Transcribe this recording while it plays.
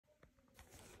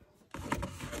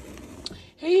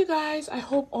Hey you guys, I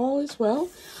hope all is well.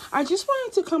 I just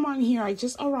wanted to come on here. I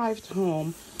just arrived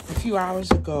home a few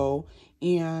hours ago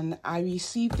and I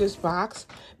received this box.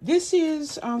 This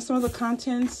is some of the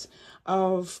contents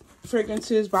of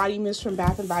fragrances, body mist from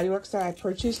Bath and Body Works that I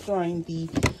purchased during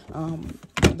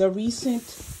the recent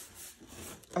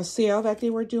sale that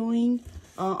they were doing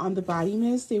on the body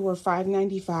mist. They were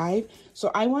 $5.95.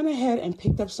 So I went ahead and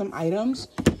picked up some items.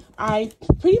 I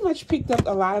pretty much picked up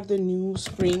a lot of the new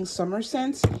spring summer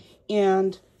scents,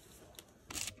 and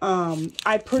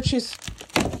I purchased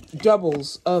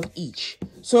doubles of each.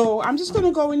 So I'm just going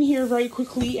to go in here very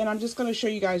quickly and I'm just going to show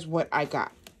you guys what I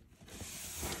got.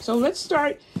 So let's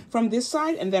start from this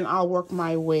side and then I'll work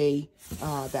my way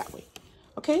that way.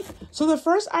 Okay, so the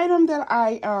first item that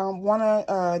I want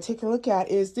to take a look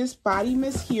at is this body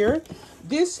mist here.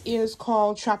 This is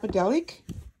called Tropidelic.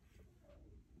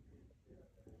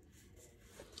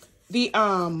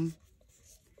 The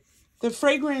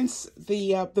fragrance,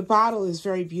 the bottle is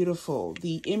very beautiful.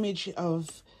 The image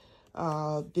of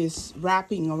this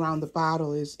wrapping around the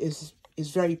bottle is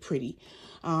very pretty.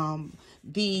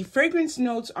 The fragrance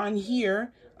notes on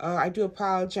here, I do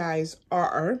apologize,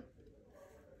 are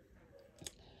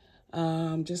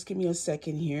just give me a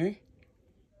second here.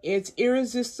 It's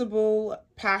Irresistible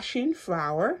Passion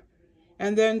Flower.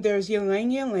 And then there's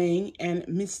Ylang Ylang and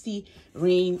Misty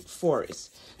Rain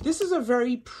Forest. This is a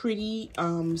very pretty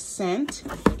scent.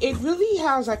 It really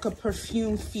has like a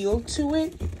perfume feel to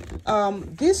it.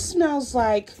 This smells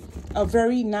like a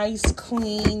very nice,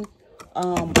 clean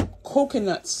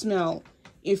coconut smell,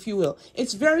 if you will.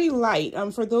 It's very light.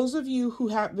 For those of you who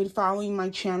have been following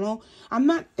my channel, I'm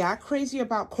not that crazy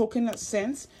about coconut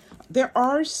scents. There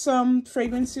are some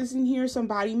fragrances in here, some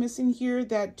body mists in here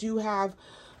that do have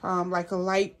like a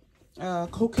light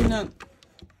coconut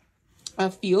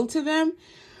feel to them.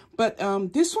 But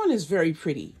this one is very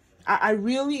pretty. I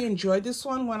really enjoyed this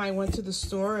one when I went to the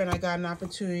store and I got an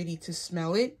opportunity to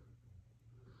smell it.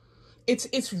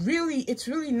 It's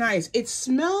really nice. It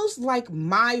smells like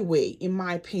My Way, in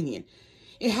my opinion.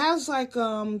 It has like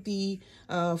the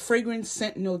fragrance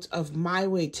scent notes of My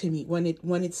Way to me when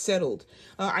it's settled.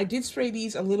 I did spray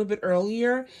these a little bit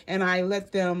earlier and I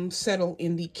let them settle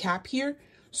in the cap here.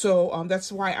 So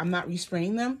that's why I'm not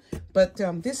respraying them. But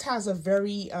this has a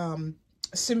very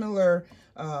similar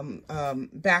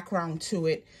background to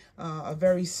it, a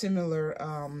very similar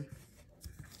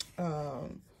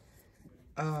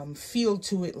feel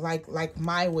to it, like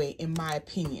My Way, in my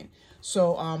opinion.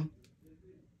 So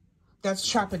that's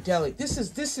Tropidelic. This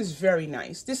is very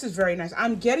nice. This is very nice.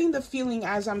 I'm getting the feeling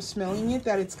as I'm smelling it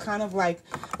that it's kind of like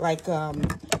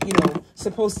you know,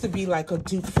 supposed to be like a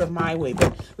dupe for My Way.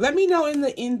 But let me know in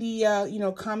the you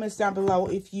know, comments down below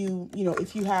if you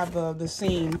have the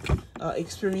same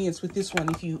experience with this one,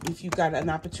 if you got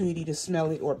an opportunity to smell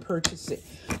it or purchase it.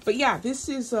 But yeah, this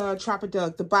is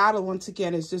Tropidelic. The bottle, once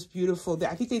again, is just beautiful.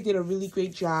 I think they did a really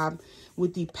great job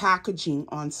with the packaging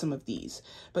on some of these.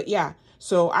 But yeah,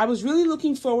 so I was really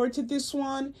looking forward to this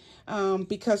one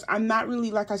because I'm not really,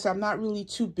 like I said, I'm not really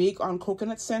too big on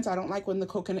coconut scents. I don't like when the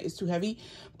coconut is too heavy.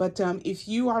 But if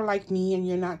you are like me and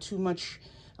you're not too much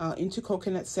into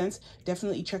coconut scents,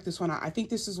 definitely check this one out. I think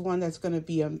this is one that's going to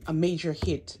be a major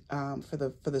hit for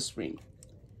the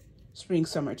spring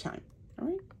summertime. All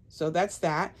right, so that's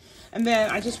that. And then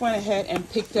I just went ahead and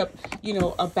picked up, you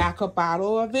know, a backup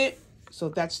bottle of it. So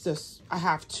that's just, I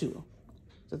have two.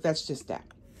 So that's just that.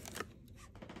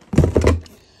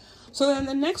 So then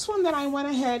the next one that I went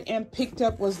ahead and picked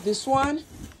up was this one.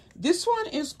 This one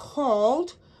is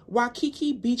called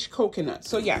Waikiki Beach Coconut.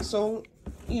 So yeah, so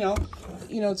you know,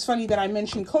 it's funny that I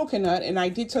mentioned coconut, and I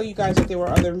did tell you guys that there were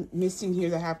other mists in here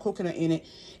that have coconut in it,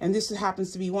 and this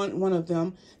happens to be one of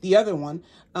them. The other one,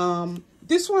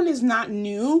 this one is not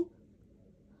new.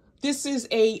 This is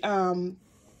a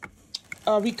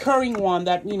recurring one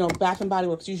that, you know, Bath and Body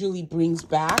Works usually brings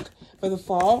back for the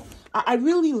fall. I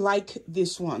really like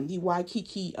this one, the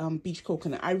Waikiki Beach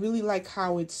Coconut. I really like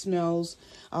how it smells.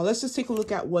 Let's just take a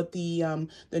look at what the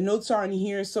notes are in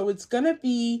here. So it's gonna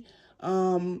be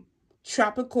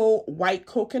tropical white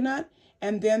coconut,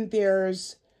 and then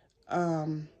there's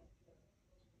what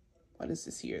is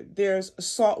this here? There's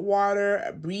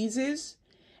saltwater breezes,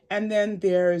 and then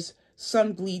there's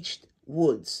sun bleached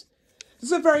woods.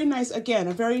 This is a very nice, again,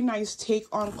 a very nice take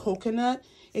on coconut.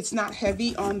 It's not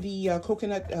heavy on the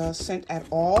coconut scent at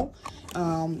all.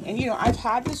 And you know, I've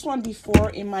had this one before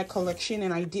in my collection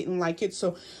and I didn't like it.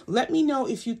 So let me know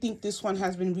if you think this one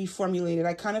has been reformulated.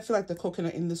 I kind of feel like the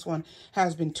coconut in this one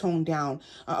has been toned down.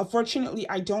 Unfortunately,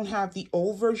 I don't have the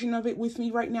old version of it with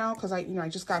me right now because I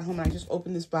just got home and I just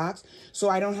opened this box. So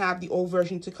I don't have the old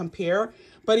version to compare.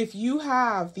 But if you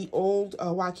have the old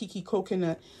Waikiki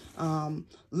coconut,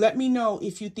 let me know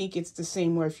if you think it's the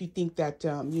same or if you think that,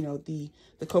 you know, the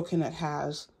coconut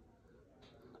has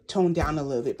toned down a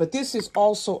little bit. But this is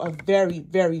also a very,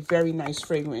 very, very nice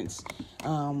fragrance.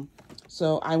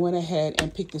 So I went ahead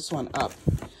and picked this one up.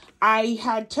 I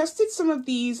had tested some of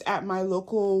these at my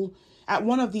local, at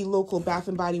one of the local Bath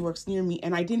and Body Works near me,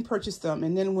 and I didn't purchase them.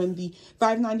 And then when the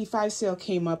 $5.95 sale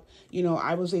came up, you know,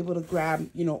 I was able to grab,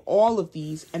 you know, all of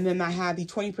these. And then I had the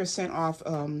 20% off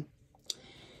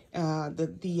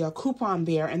the coupon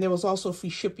there, and there was also free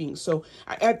shipping. So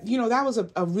you know, that was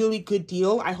a really good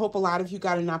deal. I hope a lot of you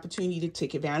got an opportunity to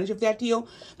take advantage of that deal.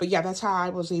 But yeah, that's how I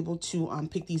was able to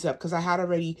pick these up, because I had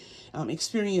already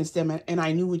experienced them and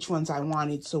I knew which ones I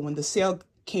wanted. So when the sale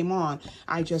came on,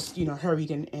 I just, you know,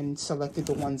 hurried and selected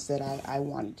the ones that I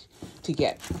wanted to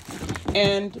get.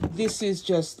 And this is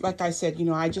just, like I said, you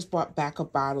know, I just bought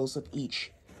backup bottles of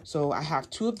each. So I have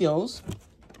 2 of those.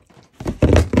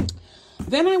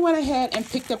 Then I went ahead and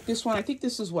picked up this one. I think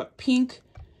this is what, Pink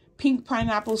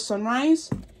Pineapple Sunrise.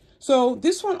 So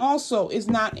this one also is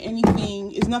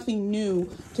nothing new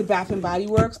to Bath and Body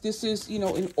Works. This is, you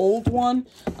know, an old one.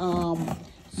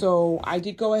 So I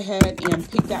did go ahead and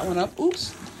pick that one up.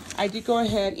 Oops. I did go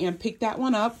ahead and pick that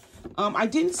one up. I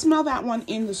didn't smell that one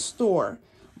in the store,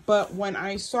 but when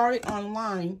I saw it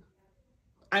online,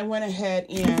 I went ahead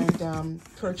and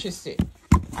purchased it.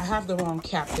 I have the wrong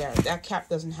cap there. That cap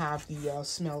doesn't have the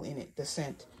smell in it, the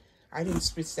scent. I didn't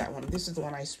spritz that one. This is the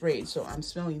one I sprayed, so I'm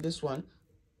smelling this one.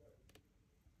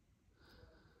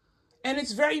 And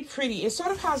it's very pretty. It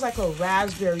sort of has like a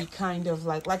raspberry kind of,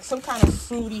 like some kind of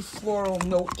fruity floral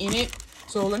note in it.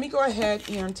 So let me go ahead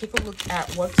and take a look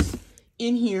at what's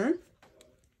in here.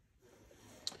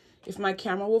 If my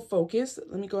camera will focus,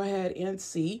 let me go ahead and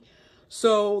see.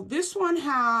 So this one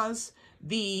has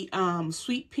the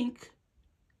sweet pink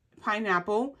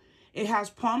pineapple, it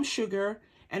has palm sugar,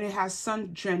 and it has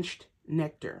sun-drenched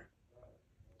nectar.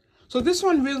 So this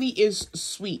one really is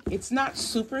sweet. It's not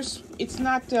super, it's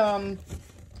not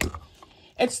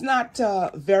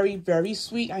very, very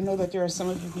sweet. I know that there are some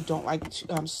of you who don't like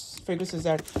fragrances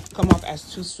that come off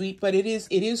as too sweet, but it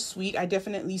is sweet. I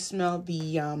definitely smell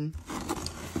the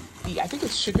I think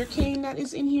it's sugar cane that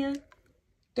is in here,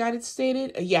 that it's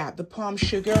stated. Yeah, the palm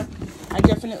sugar. I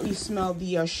definitely smell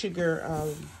the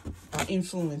sugar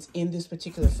influence in this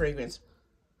particular fragrance.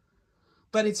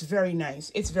 But it's very nice.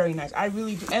 It's very nice. I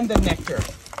really do. And the nectar.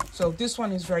 So this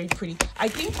one is very pretty. I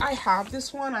think I have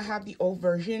this one. I have the old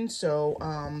version. So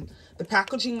the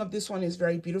packaging of this one is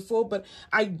very beautiful. But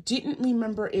I didn't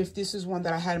remember if this is one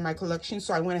that I had in my collection.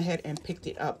 So I went ahead and picked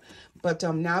it up. But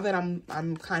now that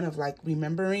I'm kind of like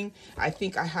remembering, I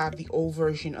think I have the old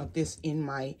version of this in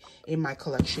my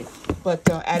collection. But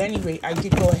at any rate, I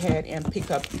did go ahead and pick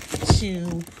up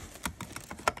two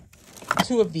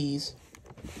of these.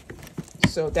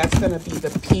 So that's going to be the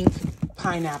Pink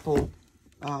Pineapple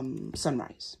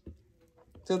Sunrise.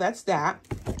 So that's that.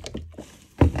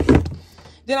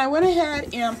 Then I went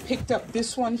ahead and picked up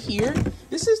this one here.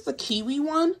 This is the kiwi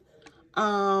one.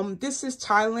 This is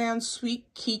Thailand Sweet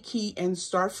Kiki and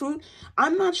Starfruit.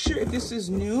 I'm not sure if this is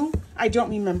new. I don't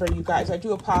remember, you guys. I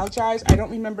do apologize. I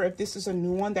don't remember if this is a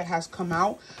new one that has come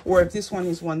out or if this one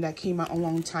is one that came out a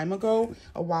long time ago,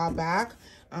 a while back.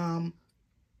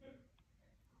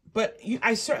 But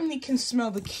I certainly can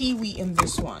smell the kiwi in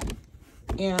this one.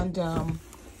 And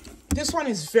this one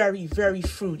is very, very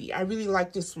fruity. I really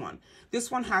like this one. This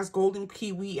one has golden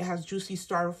kiwi. It has juicy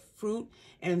star fruit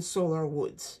and solar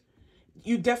woods.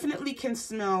 You definitely can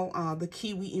smell the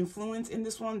kiwi influence in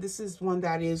this one. This is one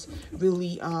that is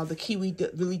really, the kiwi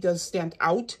really does stand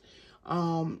out.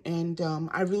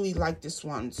 I really like this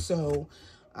one. So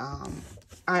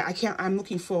I'm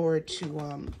looking forward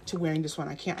to wearing this one.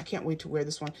 I can't wait to wear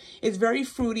this one. It's very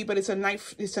fruity, but it's a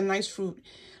nice fruit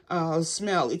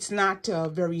smell. It's not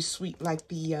very sweet like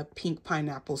the Pink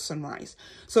Pineapple Sunrise.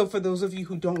 So for those of you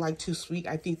who don't like too sweet,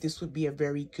 I think this would be a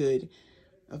very good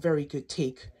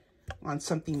take on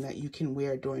something that you can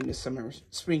wear during the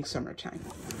summertime.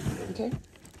 Okay.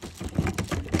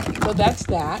 So that's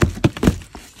that.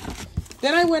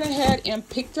 Then I went ahead and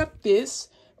picked up this.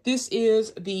 This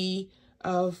is the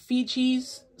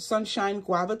Fiji's Sunshine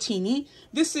Guavatini.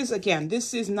 This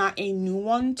is not a new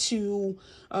one to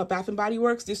Bath and Body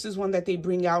Works. This is one that they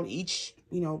bring out each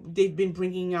you know, they've been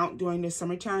bringing out during the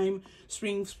summertime,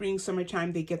 spring,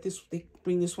 summertime. They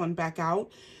bring this one back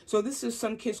out. So this is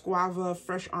Sunkissed Guava,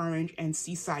 Fresh Orange, and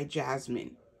Seaside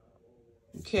Jasmine.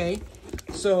 Okay,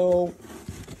 so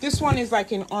this one is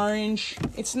like an orange.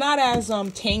 It's not as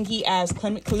tangy as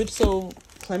Calypso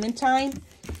Clementine,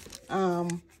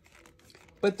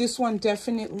 but this one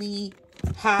definitely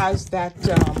has that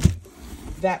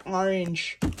that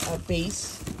orange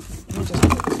base. Let me just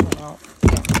put this one out.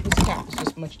 Yeah, this cap is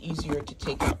just much easier to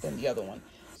take out than the other one.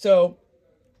 So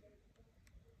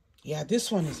yeah,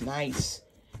 this one is nice.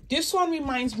 This one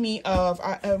reminds me of,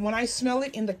 when I smell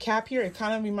it in the cap here, it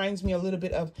kind of reminds me a little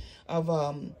bit of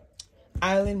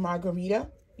Island Margarita,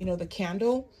 you know, the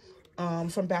candle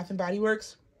from Bath and Body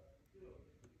Works.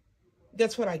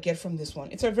 That's what I get from this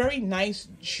one. It's a very nice,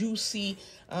 juicy,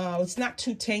 it's not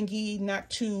too tangy, not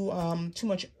too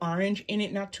much orange in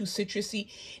it, not too citrusy.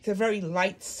 It's a very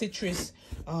light citrus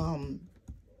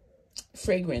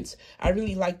fragrance. I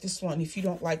really like this one. If you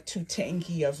don't like too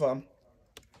tangy of a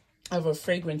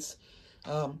fragrance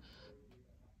on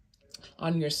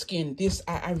your skin, this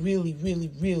I really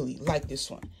like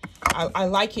this one. I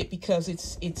like it because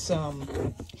it's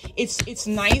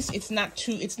nice. It's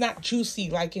not juicy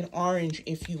like an orange,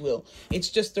 if you will. It's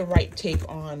just the right take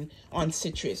on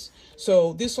citrus.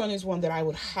 So this one is one that I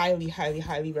would highly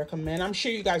recommend. I'm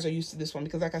sure you guys are used to this one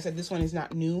because, like I said, this one is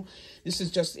not new. This is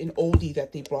just an oldie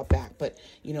that they brought back. But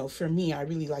you know, for me, I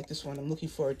really like this one. I'm looking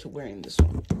forward to wearing this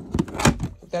one.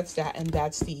 That's that, and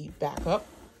that's the backup.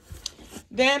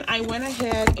 Then I went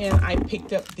ahead and I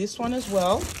picked up this one as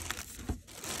well.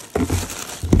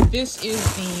 This is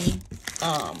the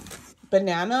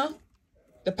banana,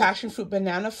 the passion fruit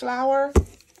banana flower.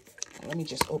 Let me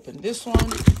just open this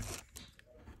one.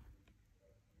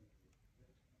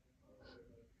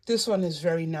 This one is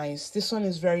very nice. This one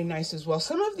is very nice as well.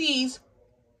 Some of these,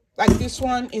 like this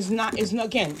one,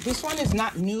 again, this one is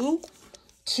not new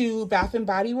to Bath and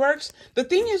Body Works. The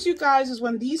thing is, you guys, is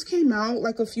when these came out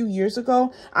like a few years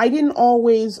ago, I didn't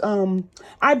always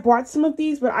I bought some of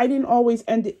these, but I didn't always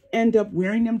end up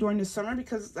wearing them during the summer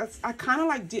because I kind of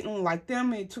like didn't like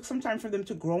them. It took some time for them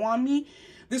to grow on me.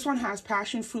 This one has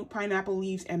passion fruit, pineapple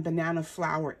leaves, and banana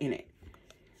flower in it.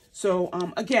 So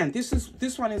again, this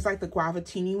one is like the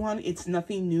Guavatini one. It's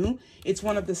nothing new. It's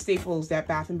one of the staples that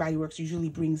Bath and Body Works usually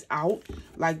brings out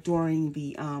like during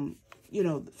the you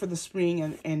know, for the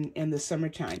spring and the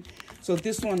summertime. So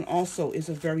this one also is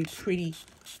a very pretty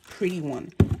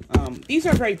one. These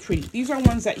are very pretty. These are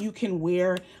ones that you can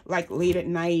wear like late at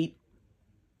night.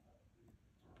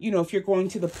 You know, if you're going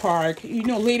to the park, you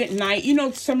know, late at night, you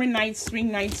know, summer nights,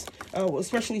 spring nights,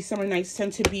 especially summer nights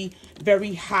tend to be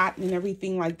very hot and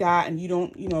everything like that. And you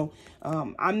don't, you know,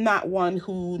 I'm not one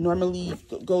who normally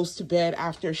goes to bed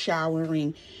after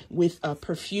showering with a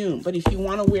perfume. But if you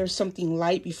want to wear something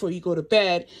light before you go to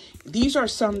bed, these are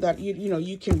some that, you know,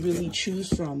 you can really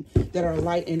choose from that are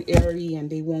light and airy,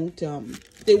 and they won't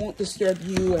disturb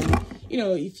you. And, you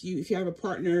know, if you have a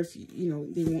partner, you know,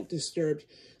 they won't disturb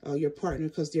your partner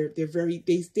because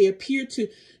they appear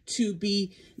to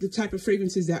be the type of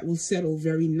fragrances that will settle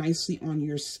very nicely on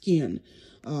your skin,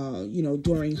 you know,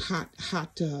 during hot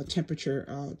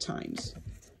temperature times.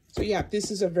 So yeah,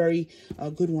 this is a very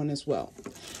good one as well.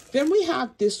 Then we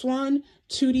have this one,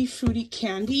 Tutti Frutti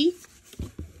Candy.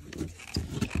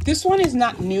 This one is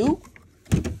not new.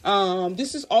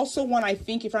 This is also one, I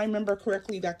think, if I remember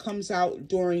correctly, that comes out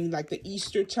during like the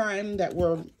Easter time that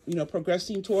we're, you know,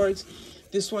 progressing towards.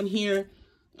 This one here,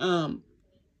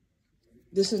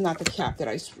 this is not the cap that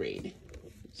I sprayed.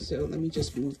 So let me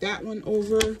just move that one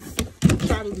over.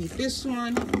 Try to leave this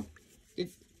one.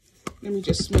 Let me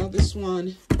just smell this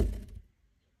one.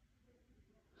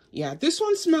 Yeah, this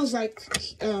one smells like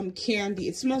candy.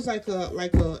 It smells like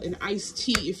an iced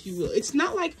tea, if you will. It's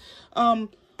not like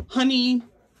honey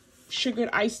sugared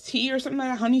iced tea or something like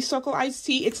that, honeysuckle iced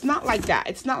tea. It's not like that.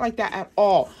 It's not like that at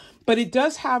all. But it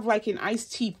does have like an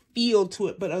iced tea feel to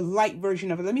it, but a light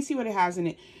version of it. Let me see what it has in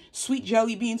it. Sweet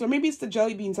jelly beans, or maybe it's the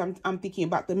jelly beans I'm thinking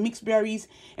about. The mixed berries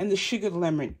and the sugared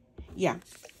lemon. Yeah.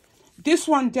 This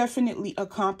one definitely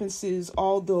encompasses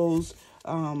all those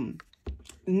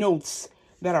notes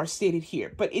that are stated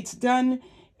here. But it's done,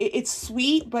 it's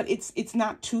sweet, but it's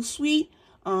not too sweet.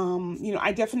 You know,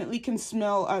 I definitely can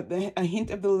smell a hint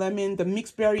of the lemon, the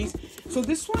mixed berries. So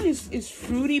this one is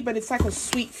fruity, but it's like a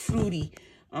sweet fruity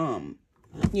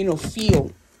you know,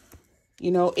 feel.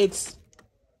 You know, it's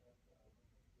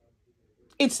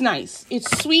It's nice.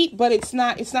 It's sweet, but it's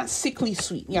not sickly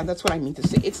sweet. Yeah, that's what I mean to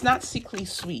say. It's not sickly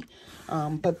sweet.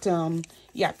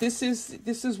 Yeah, this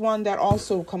is one that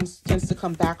also tends to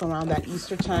come back around that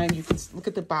Easter time. You can look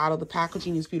at the bottle. The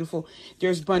packaging is beautiful.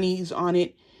 There's bunnies on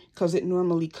it because it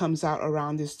normally comes out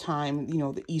around this time, you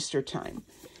know, the Easter time.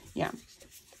 Yeah.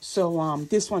 So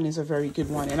this one is a very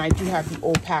good one. And I do have the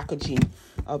old packaging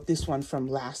of this one from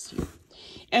last year.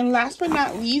 And last but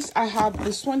not least, I have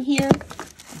this one here.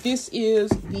 This is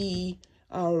the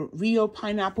Rio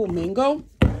Pineapple Mango.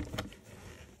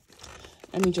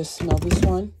 Let me just smell this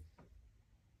one.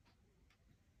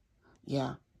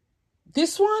 Yeah.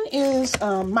 This one is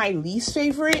my least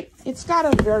favorite. It's got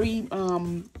a very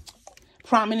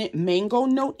prominent mango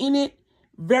note in it.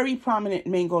 Very prominent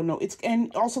mango note.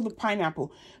 And also the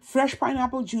pineapple. Fresh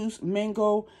pineapple juice,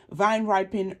 mango, vine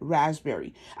ripened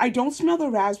raspberry. I don't smell the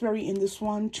raspberry in this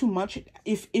one too much,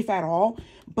 if at all.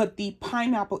 But the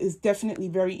pineapple is definitely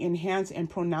very enhanced and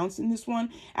pronounced in this one,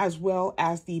 as well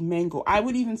as the mango. I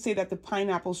would even say that the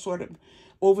pineapple sort of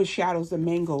overshadows the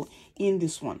mango in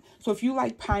this one. So if you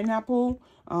like pineapple,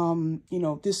 you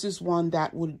know, this is one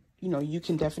that would, you know, you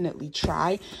can definitely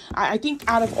try. I think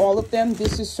out of all of them,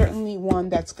 this is certainly one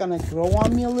that's going to grow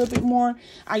on me a little bit more.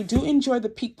 I do enjoy the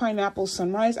Pink Pineapple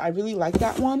Sunrise. I really like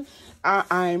that one.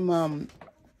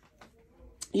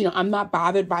 You know, I'm not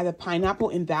bothered by the pineapple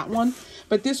in that one.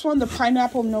 But this one, the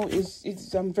pineapple note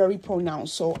is very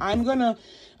pronounced. So I'm going to,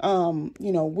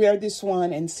 you know, wear this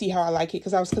one and see how I like it.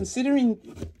 Because I was considering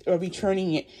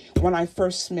returning it when I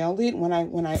first smelled it, when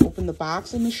I opened the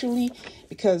box initially.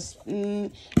 Because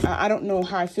I don't know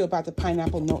how I feel about the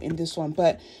pineapple note in this one.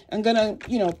 But I'm going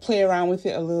to, you know, play around with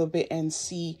it a little bit and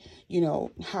see, you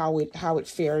know, how it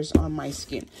fares on my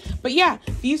skin. But yeah,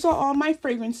 these are all my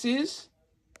fragrances.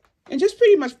 And just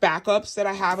pretty much backups that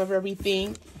I have of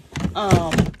everything.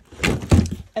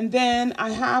 And then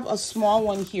I have a small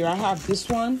one here. I have this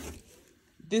one.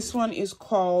 This one is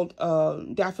called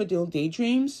Daffodil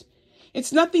Daydreams.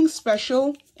 It's nothing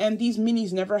special. And these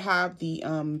minis never have the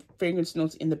fragrance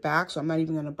notes in the back. So I'm not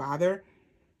even going to bother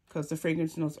because the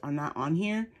fragrance notes are not on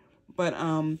here. But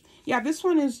yeah, this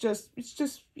one is just, it's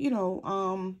just, you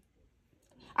know,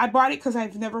 I bought it because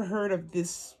I've never heard of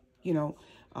this, you know,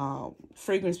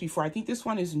 fragrance before. I think this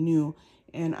one is new,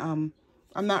 and I'm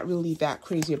not really that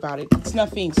crazy about it. It's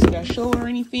nothing special or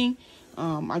anything.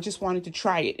 I just wanted to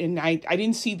try it, and I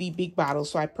didn't see the big bottle,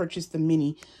 so I purchased the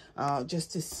mini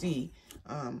just to see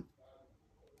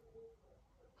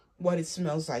what it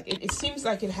smells like. It seems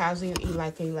like it has a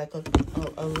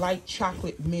light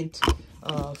chocolate mint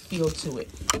feel to it.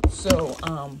 So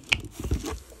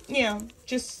yeah,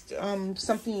 just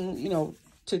something, you know,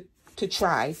 to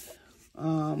try.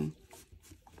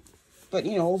 But,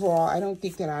 you know, overall, I don't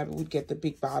think that I would get the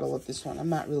big bottle of this one. I'm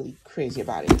not really crazy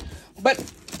about it. But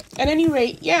at any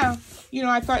rate, yeah, you know,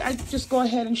 I thought I'd just go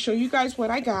ahead and show you guys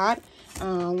what I got.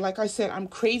 Like I said, I'm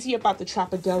crazy about the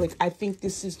Tropidelic. I think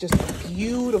this is just a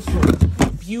beautiful,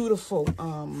 beautiful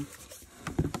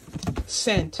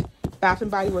scent. Bath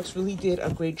 & Body Works really did a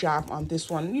great job on this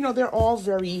one. You know, they're all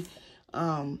very,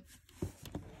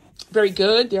 very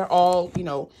good. They're all, you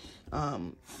know,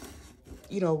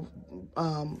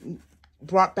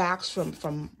 brought backs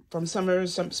from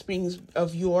summers, some springs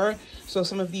of yore. So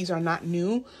some of these are not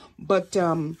new, but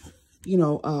you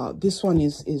know, this one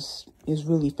is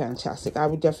really fantastic. I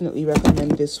would definitely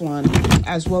recommend this one,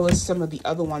 as well as some of the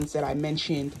other ones that I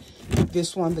mentioned.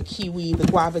 This one, the kiwi, the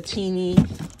guavatini,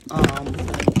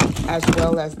 as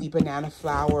well as the banana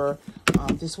flower.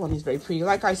 This one is very pretty.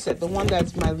 Like I said, the one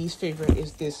that's my least favorite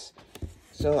is this.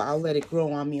 So I'll let it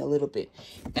grow on me a little bit.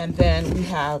 And then we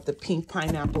have the Pink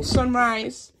Pineapple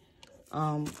Sunrise,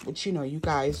 which, you know, you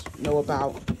guys know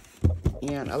about.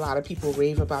 And a lot of people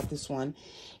rave about this one.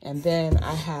 And then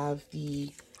I have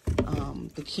the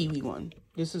kiwi one.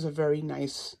 This is a very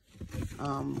nice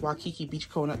Waikiki Beach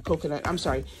Coconut. I'm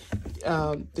sorry.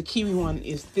 The kiwi one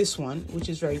is this one, which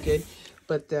is very good.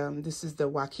 But this is the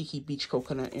Waikiki Beach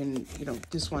Coconut. And, you know,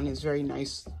 this one is very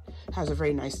nice. Has a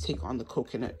very nice take on the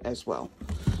coconut as well.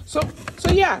 So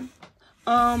yeah,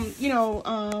 you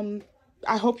know,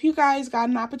 I hope you guys got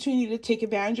an opportunity to take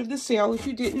advantage of the sale. If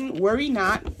you didn't, worry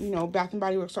not. You know, Bath &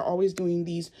 Body Works are always doing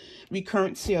these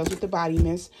recurrent sales with the body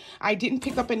mist. I didn't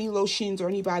pick up any lotions or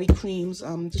any body creams.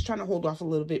 Just trying to hold off a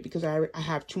little bit because I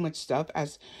have too much stuff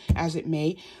as it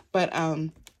may. But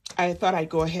I thought I'd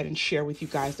go ahead and share with you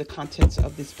guys the contents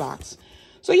of this box.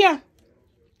 So yeah.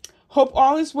 Hope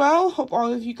all is well. Hope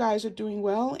all of you guys are doing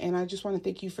well. And I just want to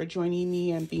thank you for joining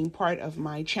me and being part of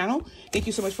my channel. Thank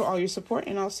you so much for all your support.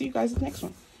 And I'll see you guys in the next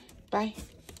one. Bye.